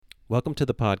Welcome to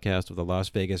the podcast of the Las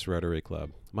Vegas Rotary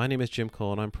Club. My name is Jim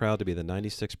Cole, and I'm proud to be the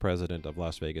 96th president of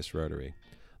Las Vegas Rotary.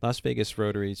 Las Vegas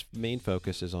Rotary's main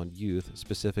focus is on youth,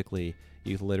 specifically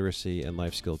youth literacy and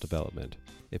life skill development.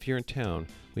 If you're in town,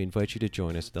 we invite you to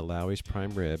join us at the Lowry's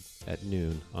Prime Rib at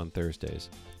noon on Thursdays.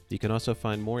 You can also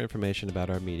find more information about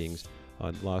our meetings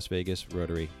on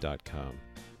lasvegasrotary.com.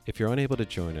 If you're unable to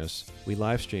join us, we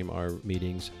live stream our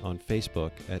meetings on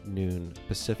Facebook at noon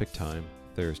Pacific Time,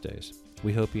 Thursdays.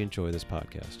 We hope you enjoy this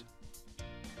podcast.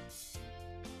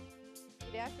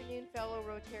 Good afternoon, fellow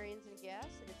Rotarians and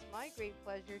guests. It's my great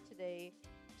pleasure today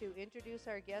to introduce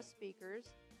our guest speakers,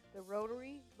 the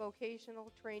Rotary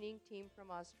Vocational Training Team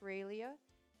from Australia,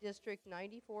 District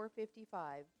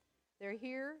 9455. They're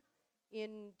here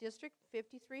in District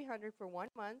 5300 for 1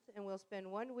 month and will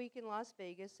spend 1 week in Las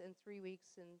Vegas and 3 weeks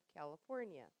in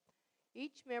California.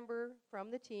 Each member from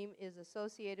the team is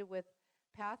associated with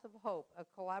Path of Hope, a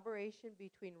collaboration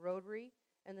between Rotary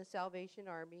and the Salvation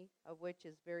Army, of which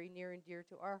is very near and dear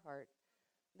to our heart.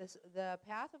 The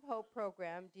Path of Hope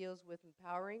program deals with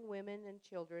empowering women and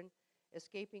children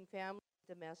escaping family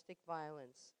and domestic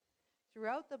violence.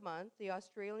 Throughout the month, the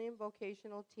Australian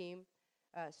vocational team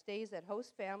stays at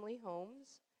host family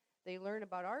homes. They learn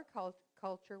about our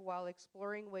culture while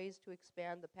exploring ways to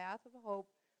expand the Path of Hope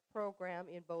program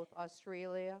in both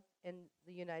Australia and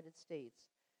the United States.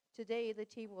 Today, the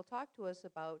team will talk to us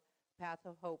about Path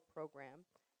of Hope program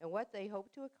and what they hope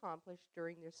to accomplish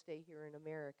during their stay here in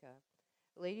America.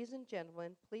 Ladies and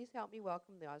gentlemen, please help me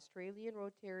welcome the Australian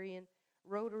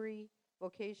Rotary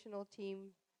Vocational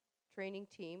Team Training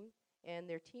Team and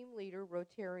their team leader,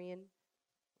 Rotarian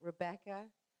Rebecca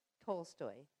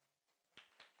Tolstoy.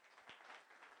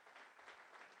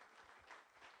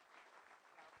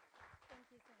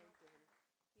 Thank you so much.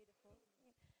 Beautiful.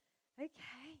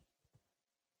 Okay.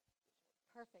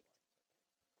 Perfect.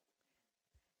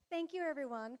 Thank you,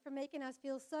 everyone, for making us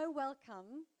feel so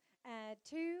welcome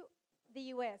to the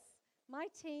US. My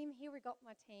team, here we got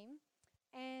my team,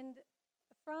 and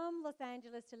from Los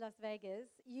Angeles to Las Vegas,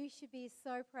 you should be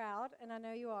so proud, and I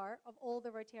know you are, of all the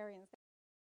Rotarians.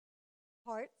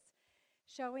 Parts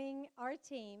showing our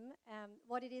team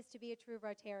what it is to be a true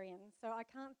Rotarian. So I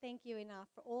can't thank you enough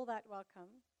for all that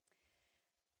welcome.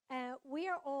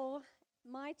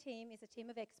 My team is a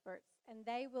team of experts, and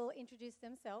they will introduce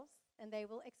themselves, and they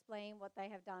will explain what they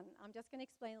have done. I'm just going to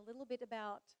explain a little bit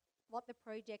about what the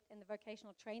project and the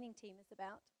vocational training team is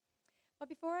about. But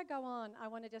before I go on, I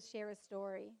want to just share a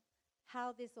story,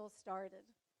 how this all started.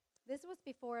 This was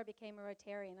before I became a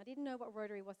Rotarian. I didn't know what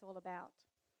Rotary was all about.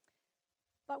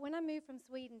 But when I moved from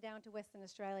Sweden down to Western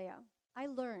Australia, I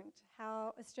learned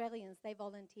how Australians, they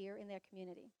volunteer in their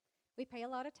community. We pay a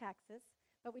lot of taxes,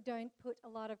 but we don't put a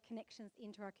lot of connections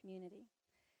into our community.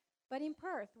 But in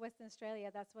Perth, Western Australia,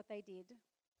 that's what they did.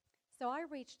 So I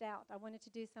reached out. I wanted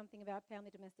to do something about family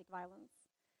domestic violence.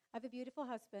 I have a beautiful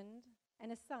husband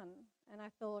and a son, and I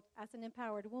thought, as an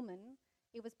empowered woman,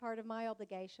 it was part of my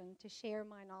obligation to share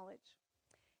my knowledge.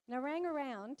 And I rang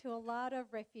around to a lot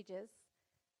of refuges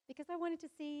because I wanted to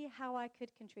see how I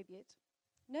could contribute.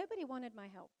 Nobody wanted my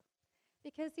help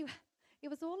because it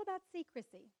was all about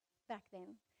secrecy back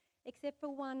then, except for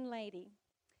one lady,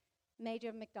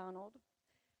 Major McDonald.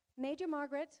 Major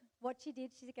Margaret, what she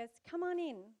did, she goes, "Come on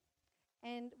in."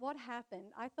 And what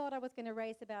happened, I thought I was going to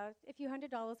raise about a few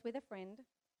 $100s with a friend.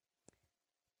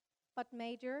 But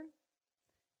Major,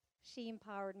 she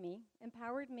empowered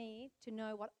me to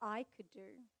know what I could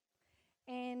do.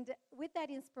 And with that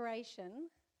inspiration,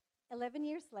 11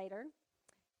 years later,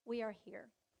 we are here.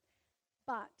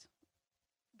 But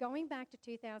going back to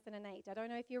 2008, I don't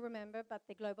know if you remember, but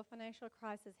the global financial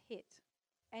crisis hit.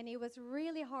 And it was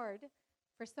really hard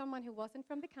for someone who wasn't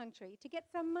from the country to get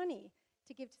some money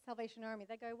to give to Salvation Army.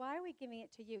 They go, "Why are we giving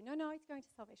it to you?" No, it's going to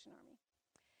Salvation Army.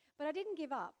 But I didn't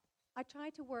give up. I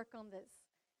tried to work on this.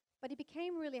 But it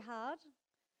became really hard.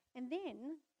 And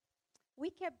then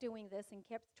we kept doing this and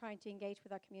kept trying to engage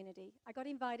with our community. I got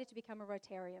invited to become a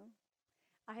Rotarian.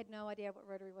 I had no idea what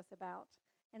Rotary was about.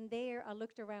 And there I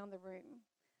looked around the room.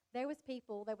 There was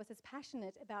people that was as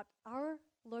passionate about our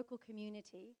local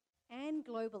community and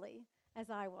globally as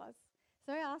I was.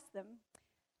 So I asked them,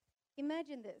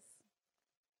 imagine this.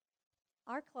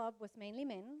 Our club was mainly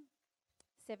men,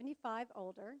 75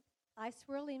 older. I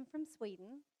swirl in from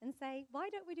Sweden and say, "Why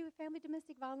don't we do a family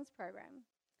domestic violence program?"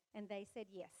 And they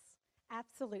said yes,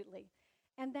 absolutely.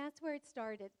 And that's where it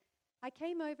started. I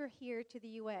came over here to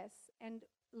the US and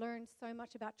learned so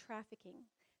much about trafficking.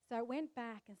 So I went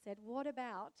back and said, what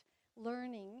about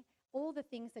learning all the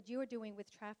things that you're doing with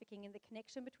trafficking and the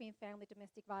connection between family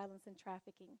domestic violence and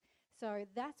trafficking? So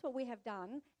that's what we have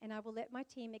done, and I will let my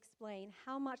team explain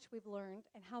how much we've learned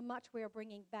and how much we are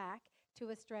bringing back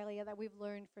to Australia that we've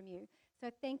learned from you.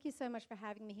 So thank you so much for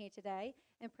having me here today.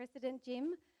 And President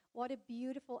Jim, what a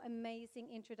beautiful, amazing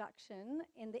introduction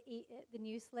in the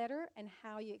newsletter and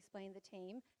how you explain the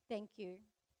team. Thank you.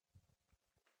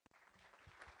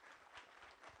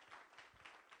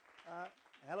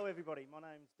 Hello everybody, my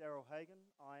name's Daryl Hagan.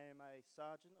 I am a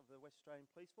sergeant of the West Australian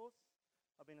Police Force.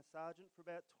 I've been a sergeant for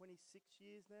about 26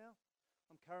 years now.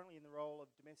 I'm currently in the role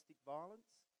of domestic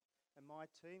violence, and my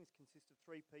team consists of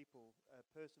 3 people, a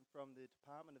person from the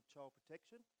Department of Child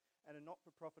Protection and a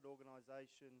not-for-profit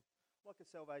organisation like a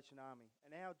Salvation Army.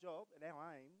 And our job and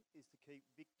our aim is to keep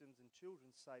victims and children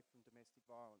safe from domestic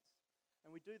violence. And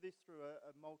we do this through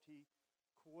a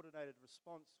multi-coordinated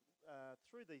response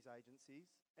through these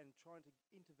agencies and trying to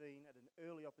intervene at an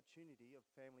early opportunity of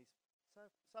families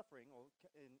suffering or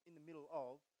in the middle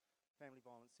of family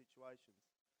violence situations.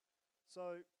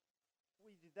 So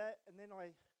we did that, and then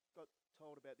I got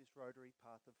told about this Rotary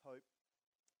Path of Hope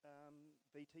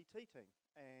VTT team,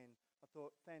 and I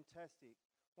thought, fantastic,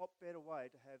 what better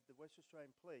way to have the West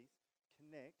Australian Police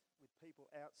connect with people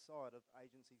outside of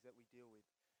agencies that we deal with.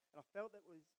 And I felt that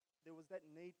there was that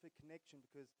need for connection,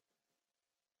 because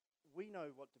we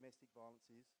know what domestic violence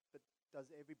is, but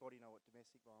does everybody know what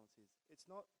domestic violence is? It's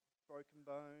not broken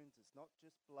bones, it's not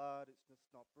just blood, it's just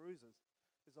not bruises.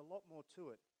 There's a lot more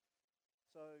to it.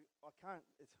 So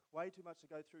it's way too much to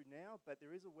go through now, but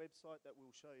there is a website that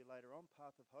we'll show you later on,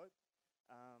 Path of Hope.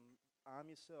 Arm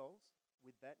yourselves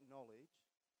with that knowledge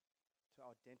to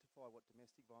identify what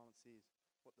domestic violence is,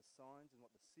 what the signs and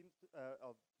what the symptoms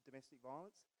of domestic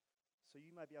violence, so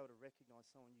you may be able to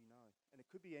recognise someone you know. And it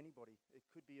could be anybody. It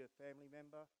could be a family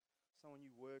member, someone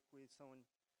you work with, someone,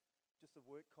 just a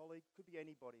work colleague, could be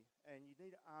anybody. And you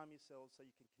need to arm yourselves so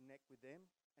you can connect with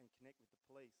them and connect with the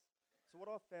police. So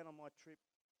what I've found on my trip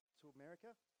to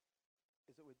America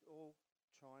is that we're all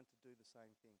trying to do the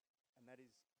same thing, and that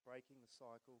is breaking the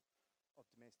cycle of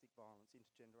domestic violence,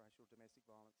 intergenerational domestic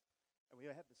violence. And we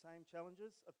have the same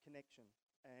challenges of connection.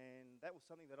 And that was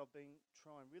something that I've been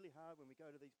trying really hard when we go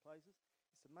to these places,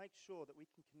 is to make sure that we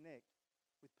can connect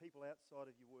with people outside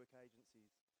of your work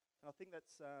agencies. And I think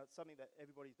that's something that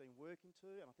everybody's been working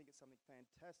to, and I think it's something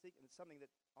fantastic, and it's something that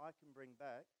I can bring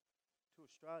back to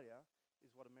Australia,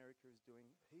 is what America is doing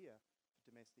here for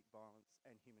domestic violence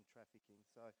and human trafficking.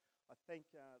 So I thank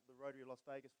the Rotary of Las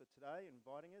Vegas for today,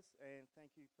 inviting us, and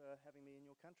thank you for having me in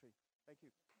your country. Thank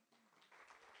you.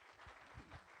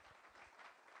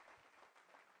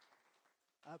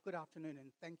 Good afternoon,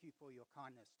 and thank you for your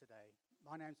kindness today.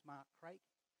 My name's Mark Craik.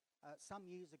 Some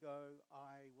years ago,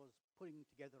 I was putting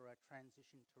together a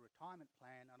transition to retirement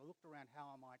plan, and I looked around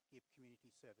how I might give community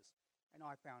service, and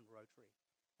I found Rotary.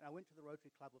 And I went to the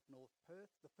Rotary Club of North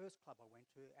Perth, the first club I went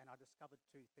to, and I discovered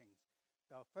 2 things.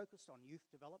 They were focused on youth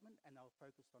development, and they were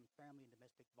focused on family and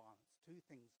domestic violence, 2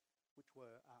 things which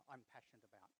I'm passionate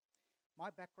about.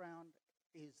 My background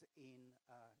is in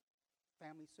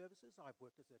family services. I've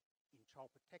worked in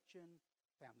child protection,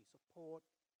 family support,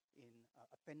 in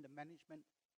offender management,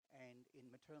 and in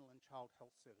maternal and child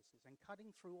health services. And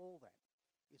cutting through all that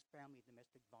is family and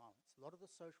domestic violence. A lot of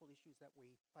the social issues that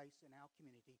we face in our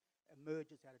community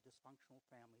emerges out of dysfunctional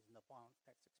families and the violence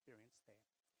that's experienced there.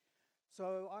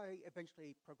 So I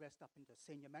eventually progressed up into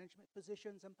senior management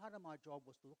positions, and part of my job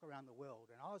was to look around the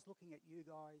world. And I was looking at you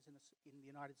guys in the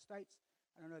United States,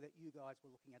 and I know that you guys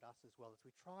were looking at us as well, as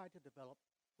we tried to develop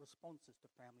responses to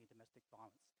family and domestic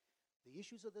violence. The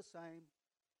issues are the same.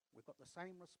 We've got the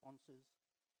same responses.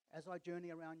 As I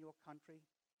journey around your country,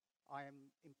 I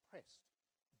am impressed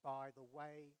by the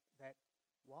way that,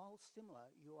 while similar,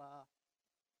 you are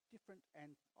different,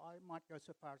 and I might go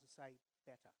so far as to say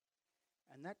better.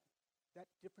 And that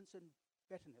difference in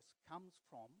betterness comes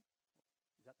from,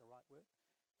 is that the right word?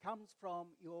 Comes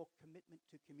from your commitment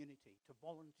to community, to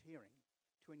volunteering,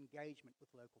 to engagement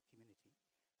with local community.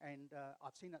 And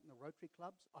I've seen that in the Rotary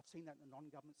clubs, I've seen that in the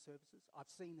non-government services, I've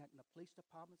seen that in the police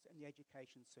departments and the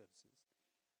education services.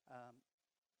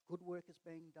 Good work is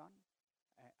being done,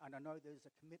 and I know there's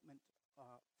a commitment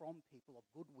from people of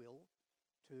goodwill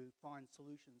to find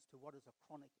solutions to what is a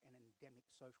chronic and endemic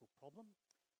social problem,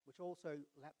 which also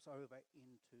laps over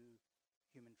into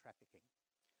human trafficking.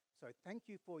 So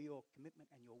thank you for your commitment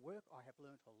and your work. I have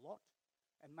learnt a lot.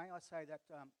 And may I say that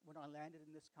when I landed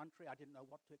in this country, I didn't know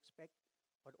what to expect,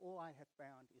 but all I have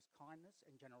found is kindness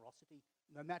and generosity,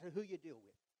 no matter who you deal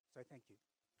with. So thank you.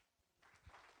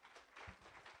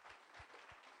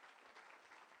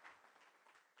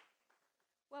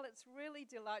 Well, it's really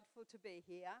delightful to be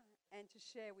here and to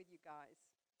share with you guys,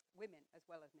 women as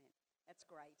well as men. That's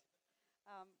great.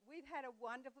 We've had a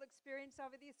wonderful experience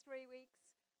over these 3 weeks.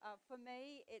 For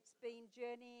me, it's been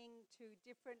journeying to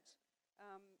different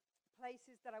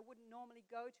places that I wouldn't normally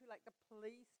go to, like the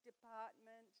police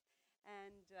department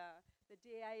and the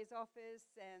DA's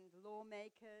office and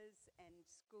lawmakers and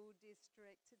school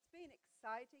districts. It's been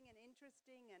exciting and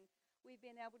interesting, and we've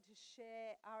been able to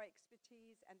share our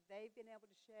expertise and they've been able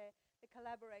to share. The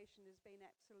collaboration has been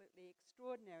absolutely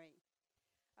extraordinary.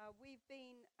 We've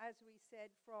been, as we said,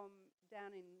 from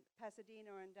down in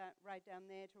Pasadena and right down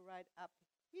there to right up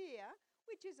here,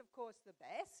 which is, of course, the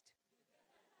best,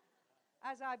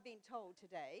 as I've been told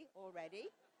today already.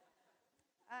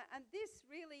 And this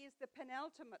really is the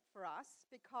penultimate for us,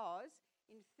 because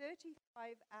in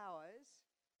 35 hours,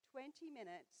 20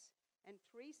 minutes, and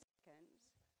 3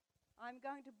 seconds, I'm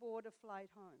going to board a flight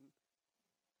home.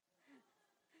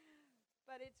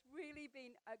 But it's really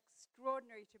been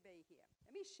extraordinary to be here.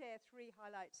 Let me share 3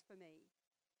 highlights for me.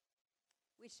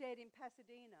 We shared in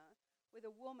Pasadena with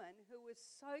a woman who was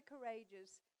so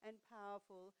courageous and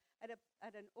powerful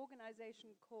at an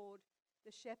organization called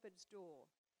the Shepherd's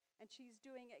Door. And she's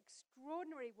doing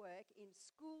extraordinary work in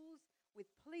schools, with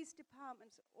police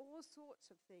departments, all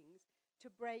sorts of things to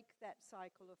break that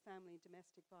cycle of family and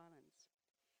domestic violence.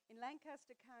 In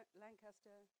Lancaster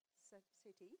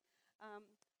City,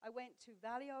 I went to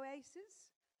Valley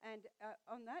Oasis, and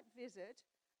on that visit,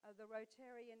 the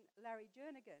Rotarian Larry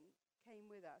Jernigan came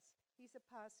with us. He's a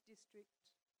past district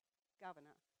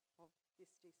governor of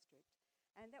this district.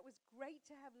 And that was great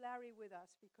to have Larry with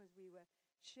us, because we were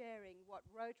sharing what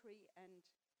Rotary and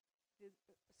the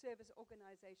service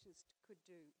organisations could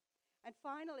do. And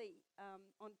finally,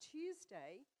 on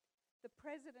Tuesday, the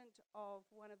president of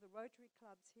one of the Rotary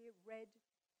clubs here, Red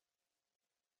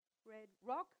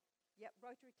Rock,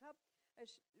 Rotary Club,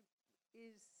 is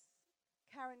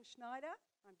Karen Schneider.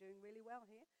 I'm doing really well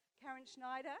here. Karen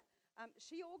Schneider,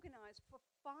 she organised for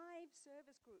 5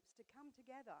 service groups to come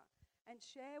together and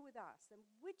share with us, and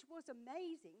which was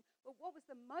amazing. But what was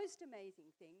the most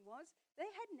amazing thing was they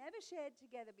had never shared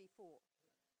together before.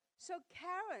 So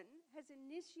Karen has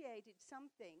initiated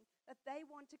something that they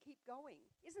want to keep going.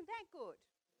 Isn't that good?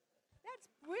 That's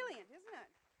brilliant, isn't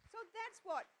it? So that's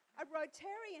what a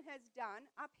Rotarian has done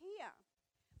up here.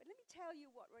 But let me tell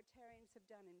you what Rotarians have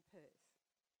done in Perth.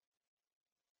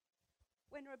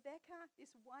 When Rebecca,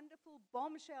 this wonderful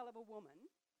bombshell of a woman,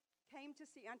 came to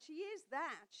see, and she is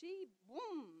that,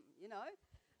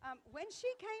 when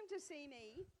she came to see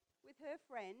me with her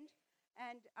friend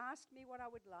and asked me what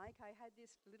I would like, I had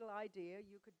this little idea,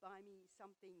 you could buy me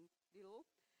something little.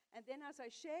 And then as I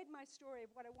shared my story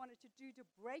of what I wanted to do to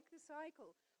break the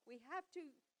cycle, we have to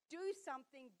do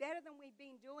something better than we've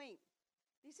been doing.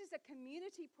 This is a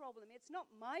community problem. It's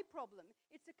not my problem.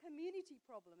 It's a community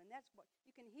problem. And that's what,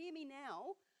 you can hear me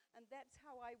now, and that's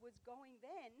how I was going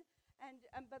then.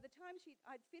 And by the time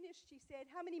I'd finished, she said,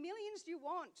 "How many millions do you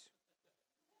want?"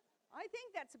 I think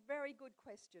that's a very good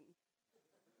question.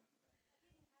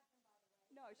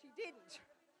 No, she didn't.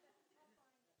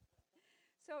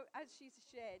 So as she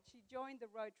shared, she joined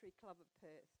the Rotary Club of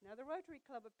Perth. Now, the Rotary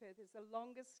Club of Perth is the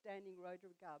longest standing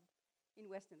Rotary Club in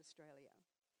Western Australia.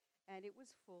 And it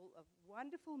was full of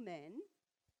wonderful men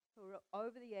who were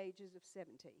over the ages of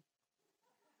 70.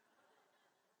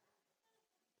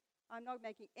 I'm not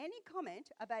making any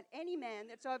comment about any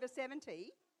man that's over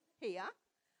 70 here,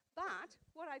 but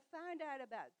what I found out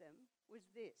about them was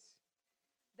this.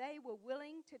 They were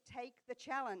willing to take the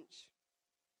challenge,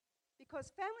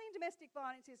 because family and domestic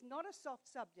violence is not a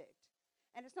soft subject,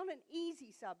 and it's not an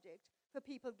easy subject for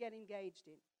people to get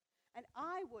engaged in. And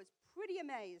I was pretty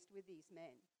amazed with these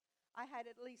men. I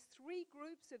had at least 3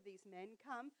 groups of these men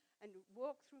come and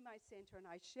walk through my centre,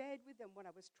 and I shared with them what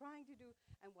I was trying to do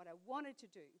and what I wanted to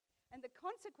do. And the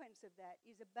consequence of that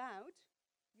is about,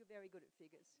 you're very good at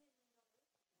figures.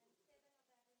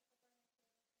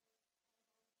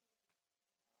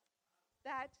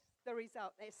 That's the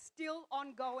result. They're still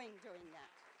ongoing doing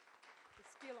that.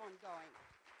 It's still ongoing.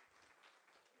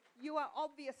 You are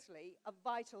obviously a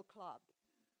vital club.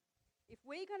 If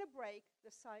we're going to break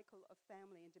the cycle of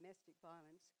family and domestic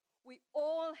violence, we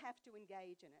all have to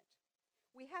engage in it.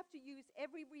 We have to use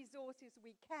every resources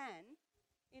we can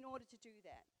in order to do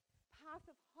that.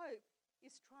 Path of Hope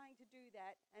is trying to do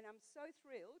that, and I'm so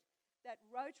thrilled that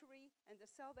Rotary and the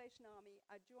Salvation Army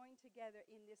are joined together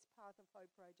in this Path of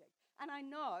Hope project. And I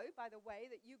know, by the way,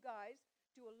 that you guys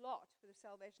do a lot for the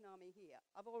Salvation Army here.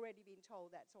 I've already been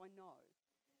told that, so I know.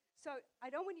 So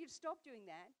I don't want you to stop doing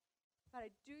that, but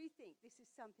I do think this is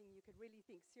something you could really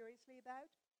think seriously about.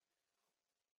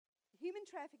 human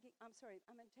trafficking, I'm sorry,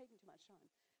 I'm taking too much time.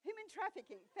 Human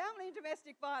trafficking, family and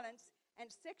domestic violence, and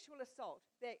sexual assault.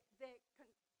 They go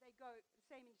the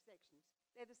same intersections.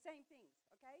 They're the same things,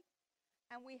 okay?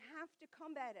 And we have to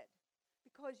combat it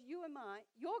because you and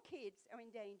your kids are in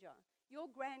danger. Your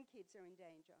grandkids are in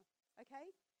danger,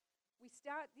 okay? We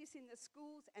start this in the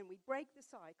schools and we break the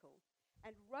cycle.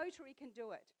 And Rotary can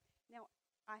do it. Now,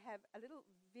 I have a little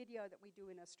video that we do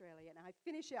in Australia, and I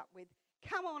finish up with,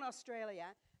 "Come on,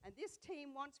 Australia." And this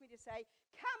team wants me to say,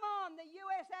 "Come on, the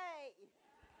USA."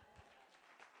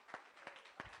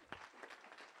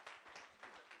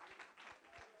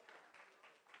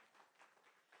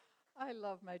 I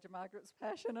love Major Margaret's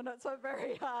passion, and it's a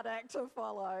very hard act to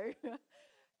follow.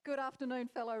 Good afternoon,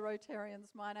 fellow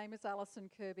Rotarians. My name is Alison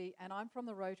Kirby, and I'm from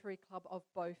the Rotary Club of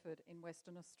Beaufort in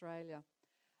Western Australia.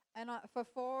 And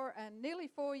for nearly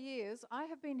 4 years, I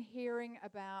have been hearing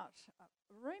about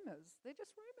rumours. They're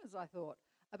just rumours, I thought,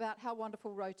 about how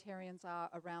wonderful Rotarians are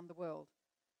around the world.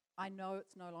 I know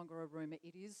it's no longer a rumour,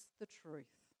 it is the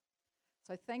truth.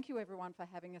 So thank you everyone for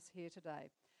having us here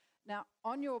today. Now,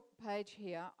 on your page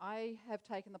here, I have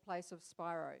taken the place of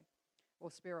Spiro,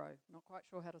 not quite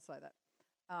sure how to say that.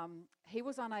 He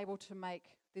was unable to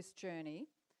make this journey,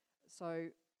 so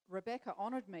Rebecca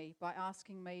honoured me by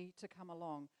asking me to come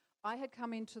along. I had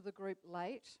come into the group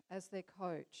late as their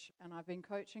coach, and I've been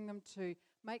coaching them to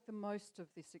make the most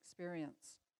of this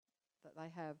experience that they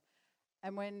have.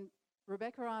 And when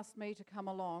Rebecca asked me to come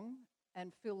along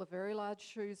and fill the very large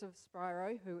shoes of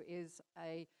Spiro, who is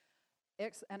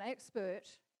an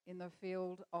expert in the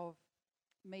field of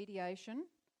mediation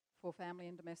for family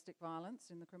and domestic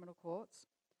violence in the criminal courts,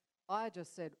 I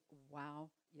just said, wow,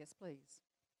 yes please.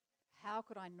 How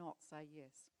could I not say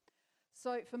yes?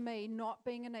 So for me, not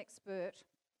being an expert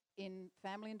in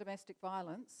family and domestic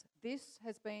violence, this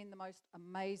has been the most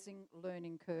amazing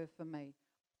learning curve for me.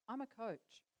 I'm a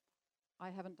coach.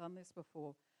 I haven't done this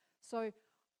before. So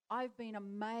I've been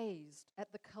amazed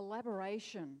at the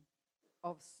collaboration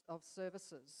of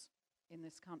services in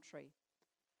this country.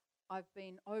 I've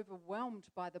been overwhelmed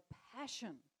by the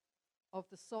passion of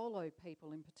the solo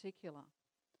people in particular.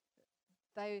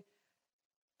 They've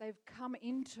come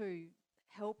into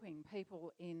helping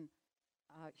people in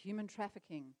human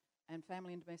trafficking and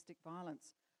family and domestic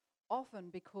violence, often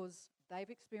because they've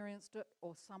experienced it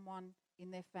or someone in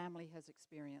their family has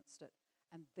experienced it.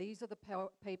 And these are the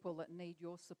people that need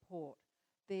your support.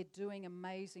 They're doing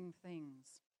amazing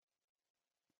things.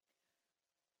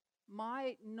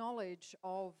 My knowledge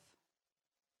of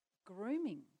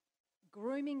grooming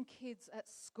kids at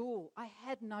school, I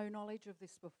had no knowledge of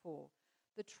this before.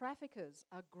 The traffickers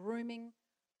are grooming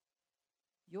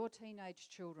your teenage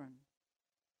children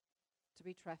to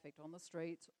be trafficked on the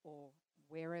streets or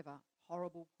wherever,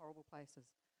 horrible, horrible places.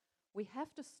 We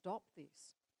have to stop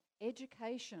this.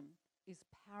 Education is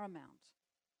paramount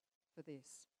for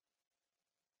this.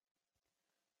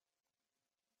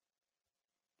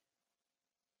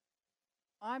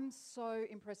 I'm so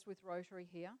impressed with Rotary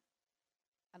here,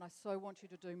 and I so want you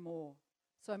to do more.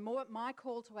 So my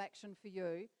call to action for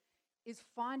you is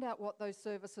find out what those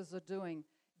services are doing.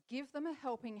 Give them a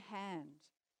helping hand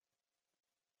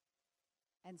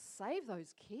and save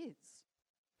those kids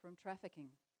from trafficking.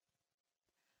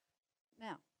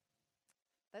 Now,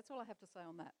 that's all I have to say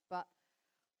on that. But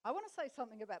I want to say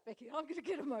something about Becky. I'm going to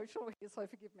get emotional here, so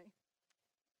forgive me.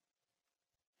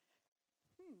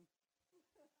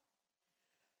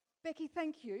 Becky,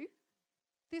 thank you.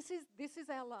 This is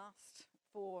our last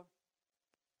for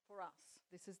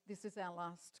us. This is our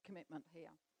last commitment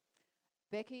here.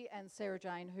 Becky and Sarah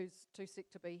Jane, who's too sick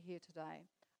to be here today,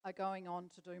 are going on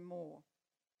to do more.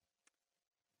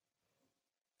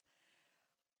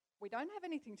 We don't have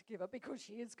anything to give her because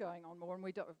she is going on more, and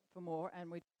we don't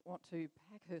want to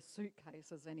pack her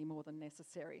suitcases any more than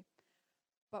necessary.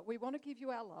 But we want to give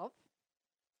you our love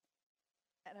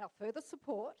and our further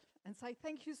support and say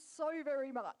thank you so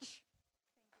very much.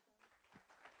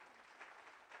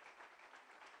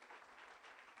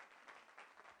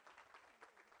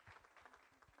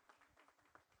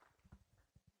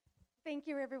 Thank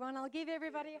you, everyone. I'll give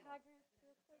everybody a hug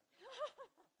real quick.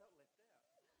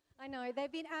 I know,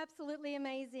 they've been absolutely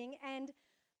amazing. And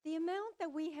the amount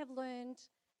that we have learned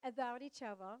about each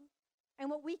other and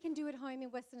what we can do at home in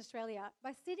Western Australia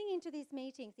by sitting into these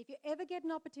meetings, if you ever get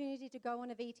an opportunity to go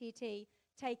on a VTT,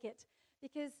 take it.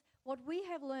 Because what we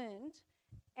have learned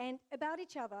and about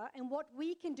each other and what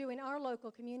we can do in our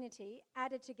local community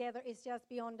added together is just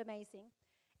beyond amazing.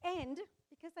 And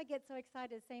because I get so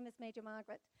excited, same as Major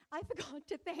Margaret, I forgot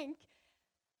to thank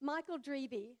Michael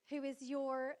Dreby, who is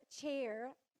your chair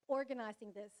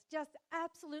organizing this. Just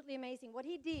absolutely amazing. What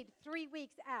he did 3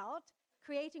 weeks out,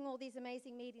 creating all these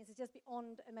amazing meetings, is just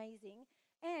beyond amazing.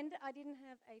 And I didn't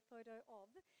have a photo of.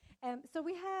 So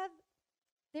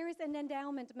there is an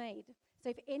endowment made. So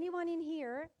if anyone in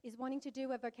here is wanting to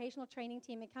do a vocational training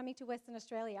team and coming to Western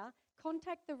Australia,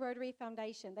 contact the Rotary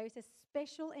Foundation. There is a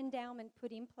special endowment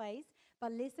put in place by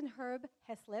Liz and Herb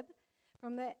Hesleb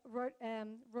from the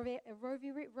Rotary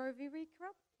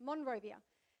Club, Monrovia,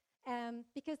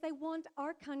 because they want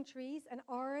our countries and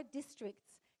our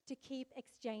districts to keep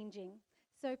exchanging.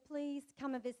 So please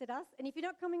come and visit us. And if you're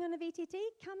not coming on a VTT,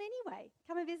 come anyway.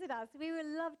 Come and visit us. We would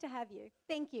love to have you.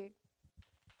 Thank you.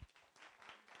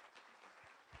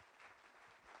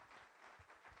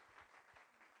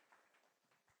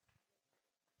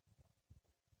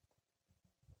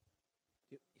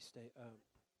 You stay.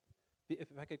 If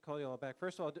I could call you all back.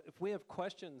 First of all, if we have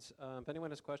questions, if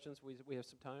anyone has questions, we have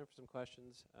some time for some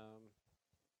questions.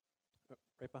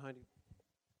 Right behind you.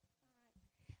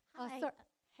 Hi.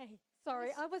 Hey.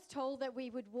 Sorry, I was told that we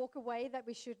would walk away, that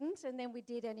we shouldn't, and then we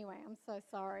did anyway. I'm so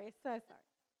sorry. So sorry.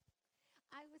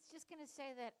 I was just going to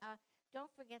say that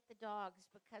don't forget the dogs,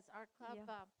 because our club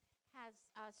has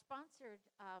sponsored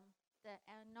the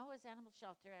Noah's Animal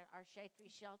Shelter at our Shade Tree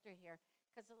Shelter here,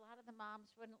 because a lot of the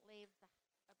moms wouldn't leave the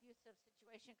abusive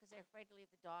situation because they're afraid to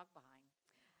leave the dog behind.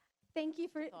 Thank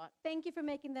you for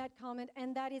making that comment,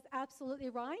 and that is absolutely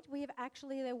right. We have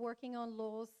actually, they're working on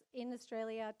laws in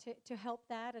Australia to help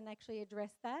that and actually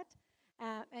address that,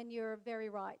 and you're very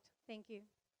right. Thank you.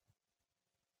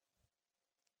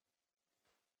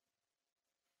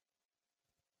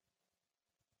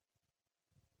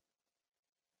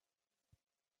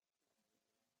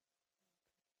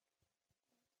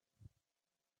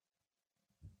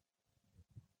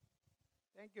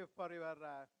 Thank you for your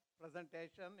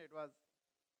presentation. It was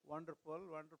wonderful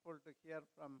to hear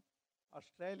from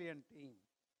Australian team.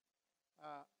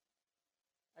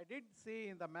 I did see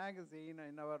in the magazine,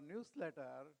 in our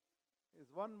newsletter, is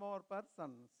one more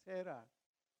person, Sarah,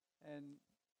 and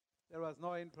there was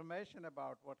no information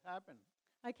about what happened.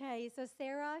 Okay, so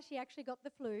Sarah, she actually got the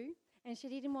flu, and she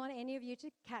didn't want any of you to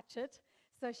catch it,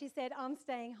 so she said, I'm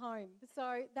staying home.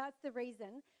 So that's the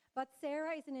reason. But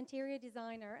Sarah is an interior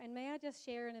designer, and may I just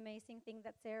share an amazing thing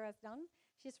that Sarah has done?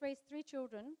 She's raised 3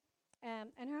 children,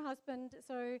 and her husband,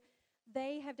 so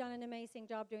they have done an amazing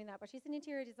job doing that, but she's an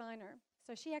interior designer.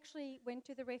 So she actually went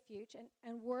to the refuge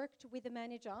and worked with the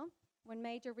manager when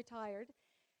Major retired,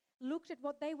 looked at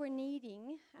what they were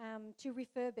needing to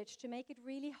refurbish, to make it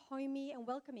really homey and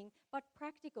welcoming, but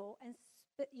practical and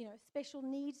special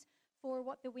needs for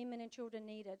what the women and children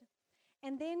needed.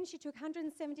 And then she took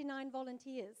 179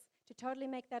 volunteers to totally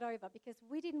make that over, because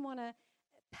we didn't want to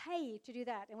pay to do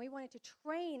that, and we wanted to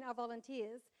train our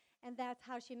volunteers, and that's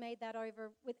how she made that over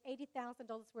with $80,000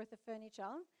 worth of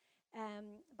furniture,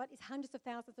 but it's hundreds of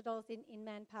thousands of dollars in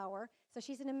manpower. So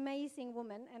she's an amazing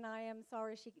woman, and I am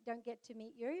sorry she don't get to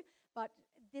meet you, but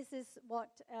this is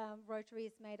what Rotary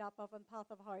is made up of, and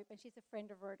Path of Hope, and she's a friend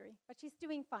of Rotary. But she's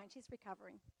doing fine. She's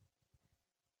recovering.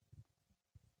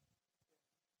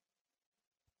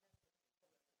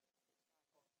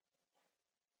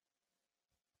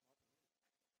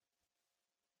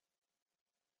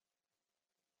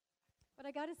 But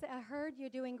I got to say, I heard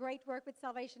you're doing great work with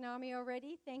Salvation Army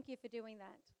already. Thank you for doing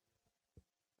that.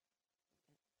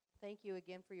 Thank you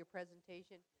again for your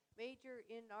presentation. Major,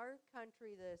 in our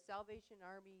country, the Salvation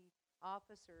Army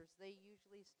officers, they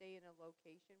usually stay in a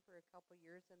location for a couple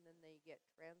years and then they get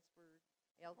transferred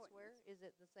elsewhere. Is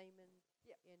it the same in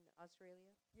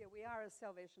Australia? Yeah, we are a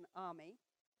Salvation Army,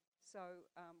 so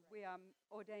we are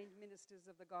ordained ministers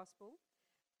of the gospel.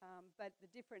 But the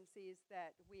difference is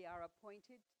that we are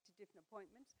appointed to different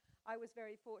appointments. I was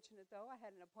very fortunate, though. I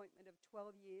had an appointment of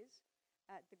 12 years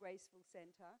at the Graceville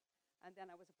Centre, and then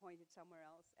I was appointed somewhere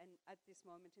else. And at this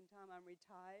moment in time, I'm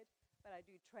retired, but I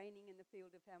do training in the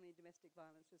field of family and domestic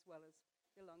violence as well as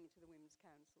belonging to the Women's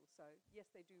Council. So,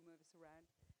 yes, they do move us around,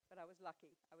 but I was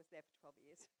lucky. I was there for 12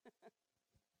 years.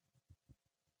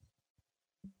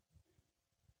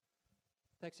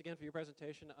 Thanks again for your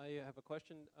presentation. I have a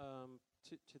question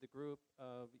to the group.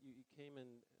 You came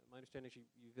in, my understanding is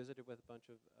you visited with a bunch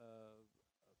of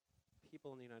people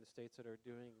in the United States that are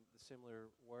doing the similar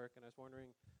work, and I was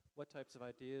wondering what types of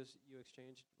ideas you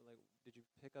exchanged. Like, did you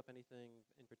pick up anything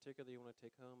in particular you want to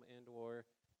take home, and or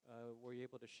were you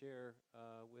able to share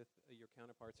with your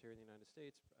counterparts here in the United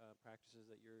States practices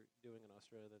that you're doing in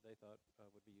Australia that they thought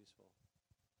would be useful?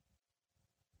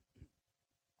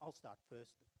 I'll start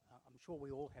first. I'm sure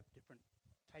we all have different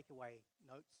takeaway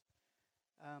notes.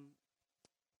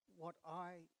 What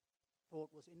I thought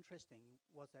was interesting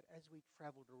was that as we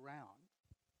traveled around,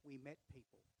 we met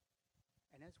people.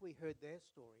 And as we heard their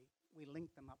story, we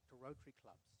linked them up to Rotary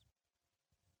clubs.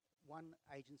 One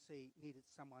agency needed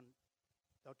someone,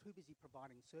 they were too busy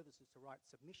providing services to write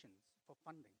submissions for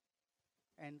funding.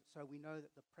 And so we know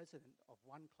that the president of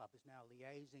one club is now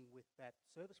liaising with that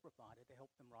service provider to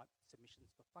help them write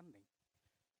submissions for funding.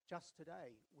 Just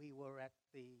today, we were at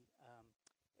the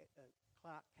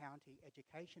Clark County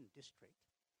Education District,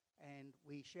 and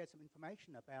we shared some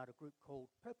information about a group called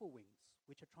Purple Wings,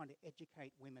 which are trying to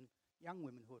educate women, young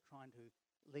women who are trying to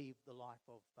leave the life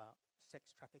of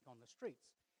sex traffic on the streets.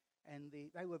 And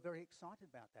they were very excited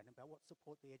about that and about what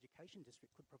support the education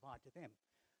district could provide to them.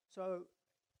 So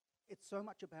it's so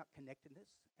much about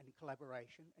connectedness and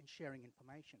collaboration and sharing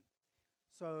information.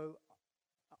 So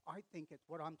I think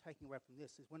what I'm taking away from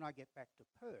this is when I get back to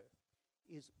Perth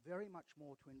is very much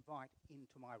more to invite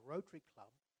into my Rotary Club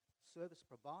service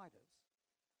providers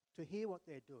to hear what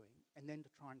they're doing and then to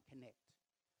try and connect.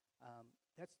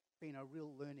 That's been a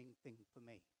real learning thing for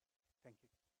me. Thank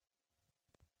you.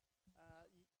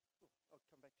 I'll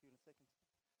come back to you in a second.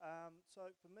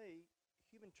 So for me,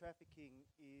 human trafficking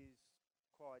is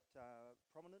quite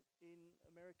prominent in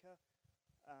America.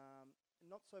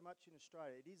 Not so much in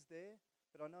Australia. It is there,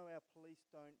 but I know our police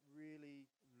don't really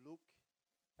look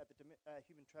at the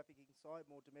human trafficking side,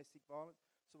 more domestic violence.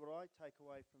 So what I take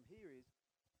away from here is,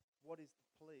 what is the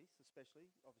police,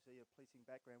 especially, obviously a policing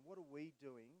background, what are we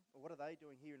doing, or what are they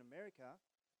doing here in America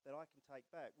that I can take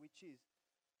back, which is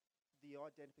the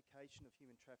identification of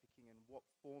human trafficking and what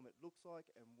form it looks like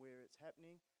and where it's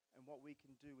happening and what we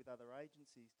can do with other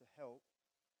agencies to help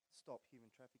stop human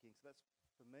trafficking. So that's,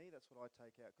 for me, that's what I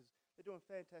take out, because they're doing a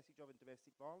fantastic job in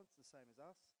domestic violence, the same as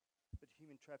us, but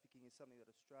human trafficking is something that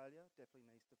Australia definitely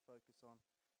needs to focus on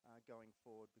going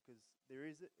forward, because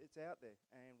it's out there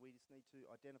and we just need to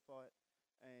identify it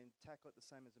and tackle it the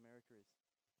same as America is.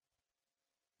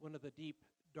 One of the deep,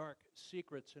 dark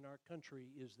secrets in our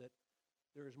country is that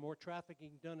there is more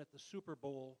trafficking done at the Super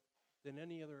Bowl than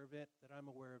any other event that I'm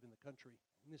aware of in the country.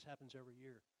 And this happens every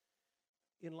year.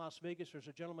 In Las Vegas, there's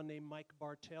a gentleman named Mike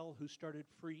Bartell who started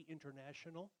Free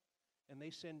International, and they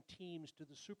send teams to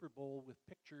the Super Bowl with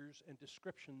pictures and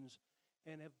descriptions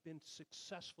and have been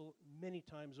successful many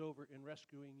times over in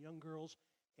rescuing young girls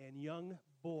and young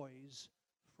boys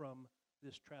from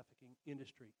this trafficking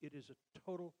industry. It is a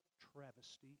total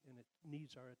travesty, and it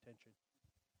needs our attention.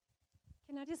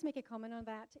 Can I just make a comment on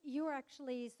that? You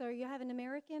have an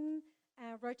American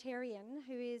Rotarian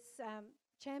who is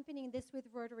championing this with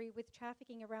Rotary with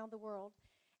trafficking around the world.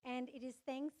 And it is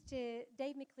thanks to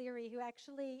Dave McCleary, who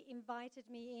actually invited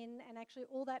me in, and actually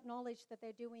all that knowledge that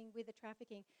they're doing with the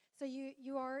trafficking. So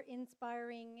you are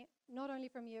inspiring not only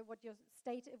from what your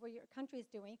state, what your country is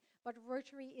doing, but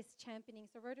Rotary is championing.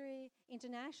 So Rotary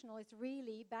International is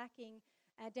really backing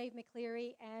Dave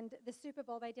McCleary, and the Super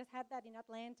Bowl, they just had that in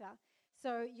Atlanta.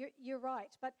 So you're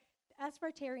right. But as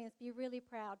Rotarians, be really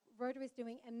proud. Rotary is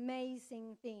doing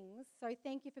amazing things. So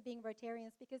thank you for being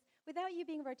Rotarians, because without you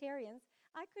being Rotarians,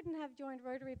 I couldn't have joined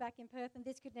Rotary back in Perth, and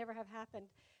this could never have happened.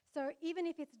 So even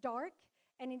if it's dark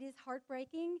and it is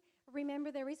heartbreaking,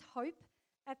 remember there is hope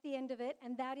at the end of it,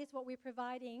 and that is what we're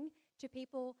providing to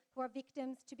people who are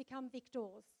victims to become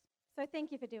victors. So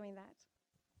thank you for doing that.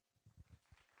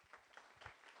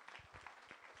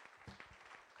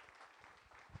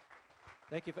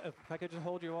 Thank you. If I could just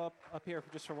hold you up here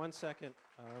just for 1 second.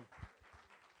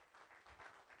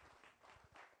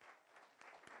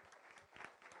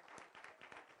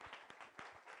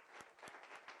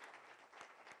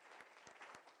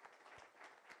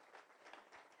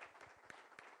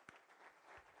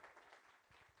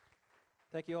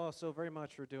 Thank you all so very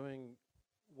much for doing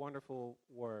wonderful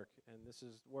work, and this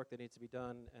is work that needs to be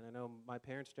done, and I know my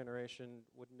parents' generation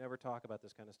would never talk about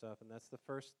this kind of stuff, and that's the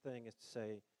first thing, is to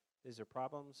say, these are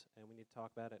problems, and we need to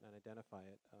talk about it and identify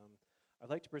it. I'd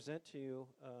like to present to you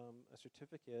a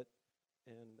certificate,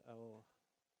 and I will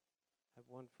have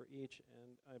one for each,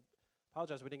 and I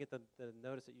apologize, we didn't get the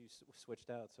notice that you switched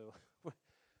out, so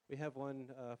we have one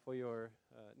for your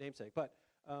namesake, but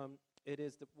it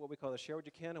is what we call the Share What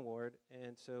You Can Award,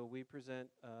 and so we present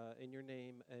in your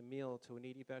name a meal to a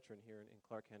needy veteran here in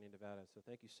Clark County, Nevada. So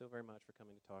thank you so very much for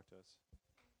coming to talk to us.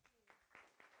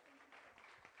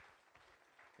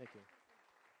 Thank you.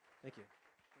 Thank you.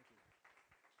 Thank you.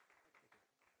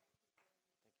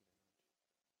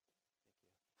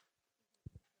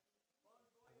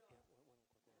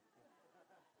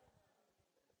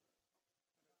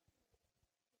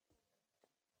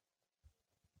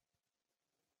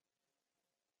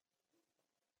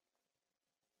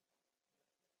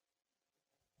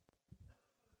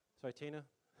 Sorry, Tina.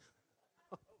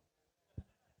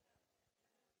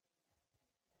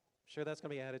 Sure, that's going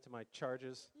to be added to my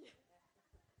charges.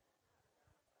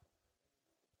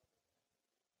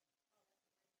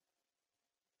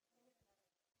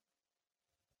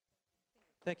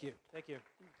 Thank you. Thank you.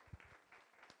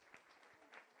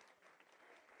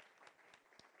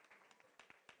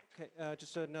 Okay,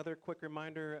 just another quick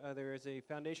reminder, there is a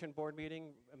foundation board meeting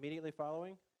immediately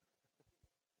following.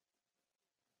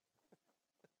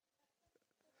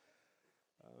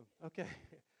 Okay,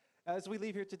 as we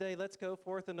leave here today, let's go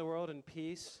forth in the world in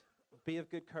peace, be of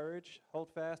good courage, hold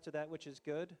fast to that which is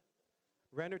good,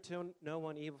 render to no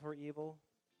one evil for evil,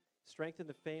 strengthen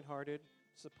the faint-hearted,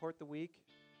 support the weak,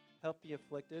 help the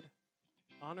afflicted,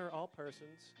 honor all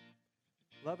persons,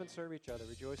 love and serve each other,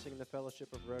 rejoicing in the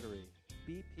fellowship of Rotary.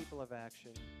 Be people of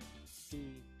action.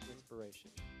 Be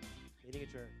inspiration. Meeting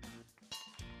adjourned.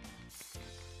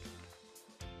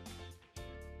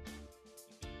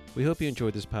 We hope you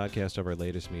enjoyed this podcast of our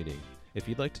latest meeting. If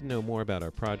you'd like to know more about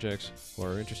our projects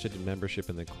or are interested in membership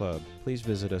in the club, please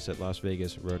visit us at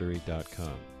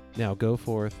lasvegasrotary.com. Now go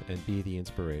forth and be the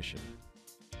inspiration.